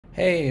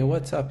Hey,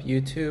 what's up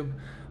YouTube?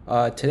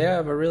 Today I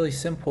have a really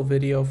simple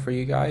video for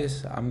you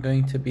guys. I'm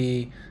going to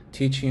be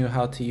teaching you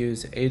how to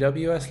use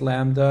AWS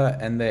Lambda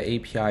and the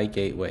API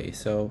Gateway.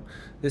 So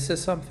this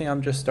is something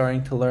I'm just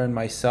starting to learn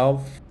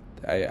myself.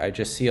 I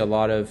just see a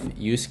lot of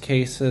use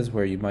cases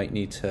where you might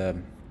need to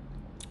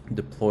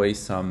deploy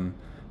some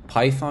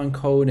Python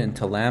code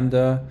into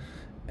Lambda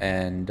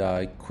and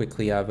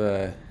quickly have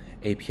a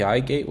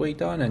API gateway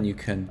done, and you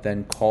can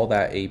then call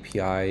that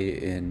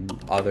API in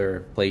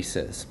other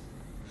places.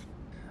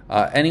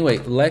 Anyway,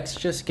 let's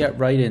just get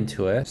right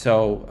into it.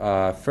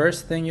 So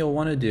first thing you'll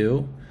want to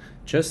do,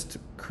 just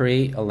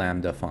create a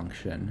Lambda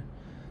function.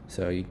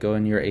 So you go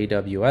in your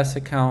AWS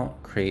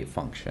account, create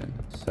function.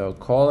 So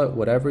call it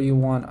whatever you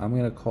want. I'm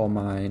going to call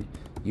mine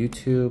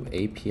YouTube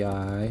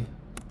API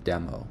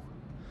demo.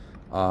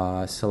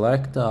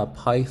 Select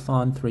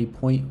Python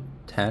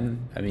 3.10.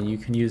 I mean, you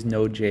can use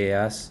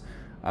Node.js.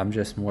 I'm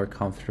just more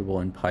comfortable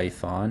in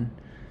Python.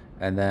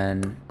 And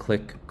then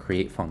click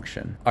create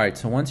function. All right,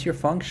 so once your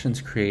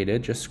function's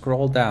created, just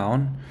scroll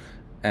down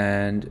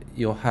and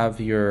you'll have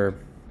your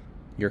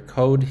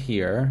code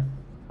here.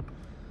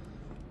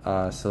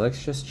 So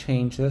let's just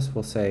change this.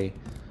 We'll say,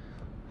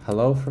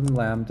 hello from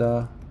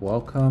Lambda,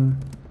 welcome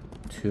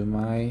to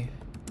my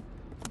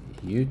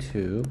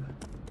YouTube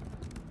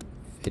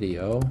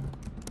video.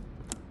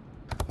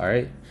 All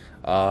right,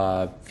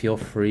 feel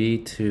free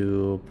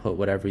to put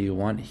whatever you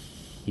want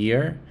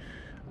here.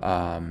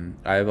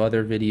 I have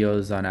other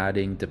videos on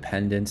adding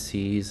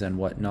dependencies and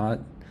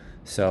whatnot,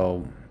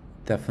 so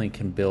definitely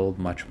can build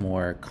much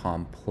more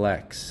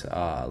complex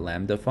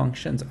Lambda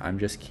functions. I'm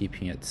just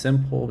keeping it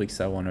simple because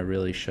I want to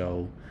really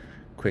show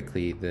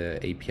quickly the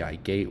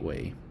API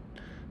gateway.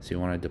 So you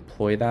want to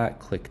deploy that,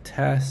 click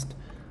test,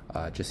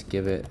 just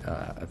give it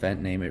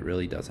event name, it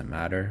really doesn't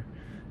matter,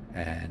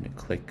 and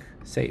click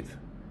save.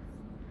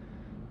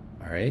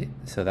 All right,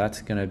 so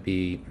that's going to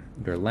be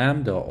your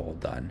Lambda all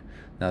done.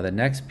 Now the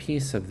next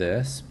piece of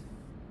this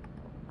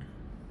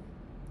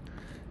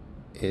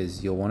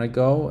is you'll want to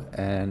go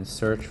and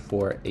search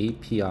for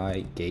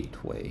API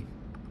Gateway.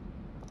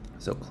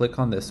 So click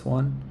on this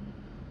one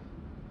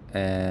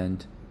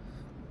and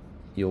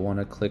you'll want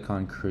to click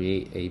on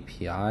Create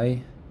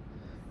API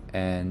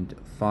and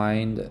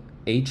find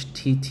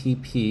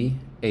HTTP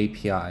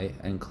API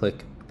and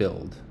click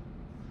Build.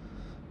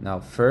 Now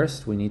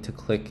first we need to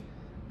click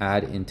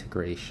Add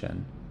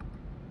Integration.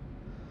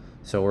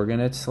 So we're going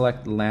to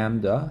select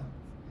Lambda,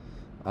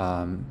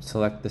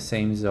 select the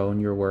same zone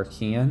you're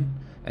working in,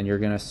 and you're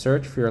going to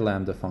search for your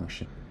Lambda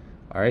function.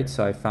 All right,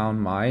 so I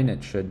found mine.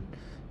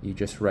 You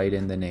just write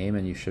in the name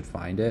and you should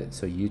find it.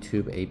 So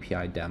YouTube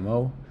API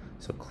demo.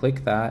 So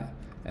click that,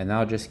 and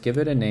now just give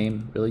it a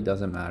name. Really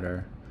doesn't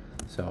matter.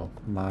 So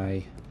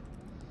my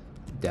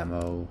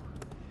demo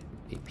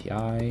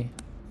API.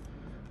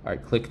 All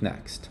right, click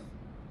next.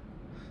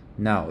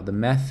 Now the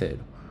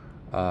method.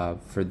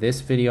 For this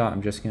video,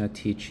 I'm just going to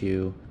teach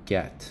you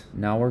get.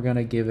 Now we're going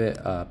to give it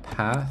a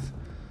path.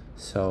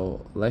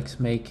 So let's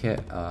make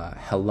it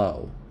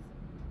hello.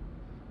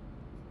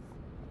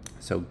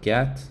 So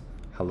get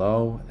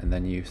hello, and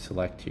then you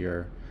select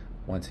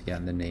once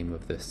again, the name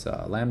of this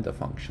Lambda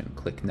function.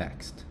 Click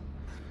next.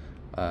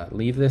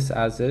 Leave this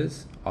as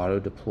is, auto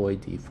deploy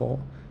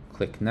default.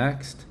 Click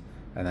next,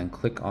 and then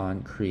click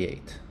on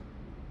create.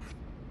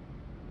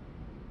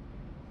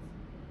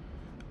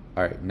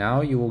 All right,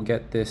 now you will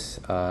get this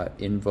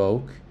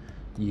invoke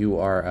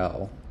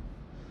URL.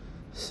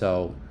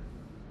 So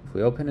if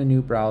we open a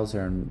new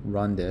browser and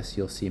run this,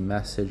 you'll see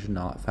message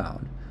not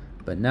found.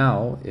 But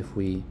now if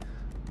we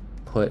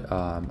put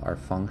our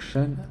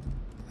function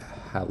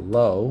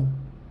hello,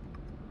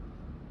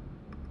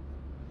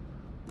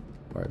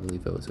 or I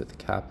believe it was with a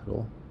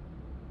capital.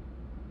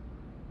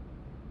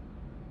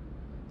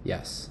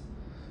 Yes.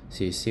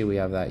 So you see we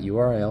have that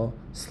URL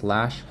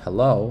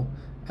 /hello,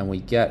 and we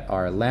get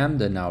our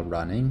Lambda now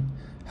running.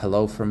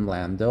 Hello from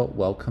Lambda,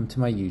 welcome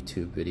to my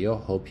YouTube video.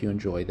 Hope you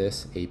enjoy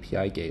this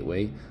API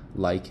gateway.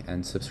 Like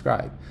and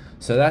subscribe.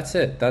 So that's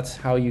it. That's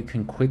how you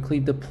can quickly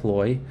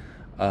deploy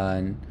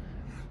an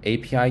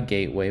API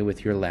gateway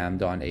with your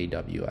Lambda on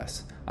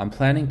AWS. I'm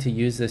planning to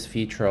use this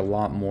feature a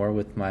lot more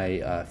with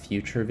my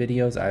future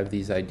videos. I have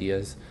these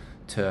ideas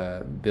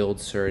to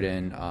build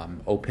certain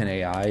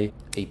OpenAI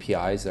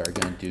APIs that are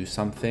going to do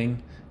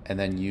something and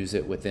then use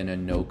it within a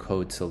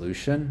no-code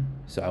solution.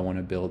 So I want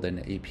to build an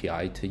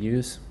API to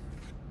use.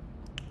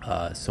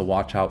 So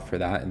watch out for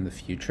that in the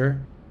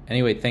future.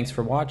 Anyway, thanks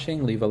for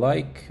watching. Leave a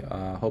like.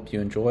 Hope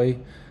you enjoy.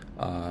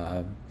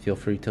 Feel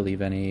free to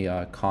leave any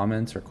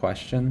comments or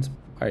questions.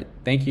 All right,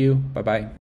 thank you. Bye-bye.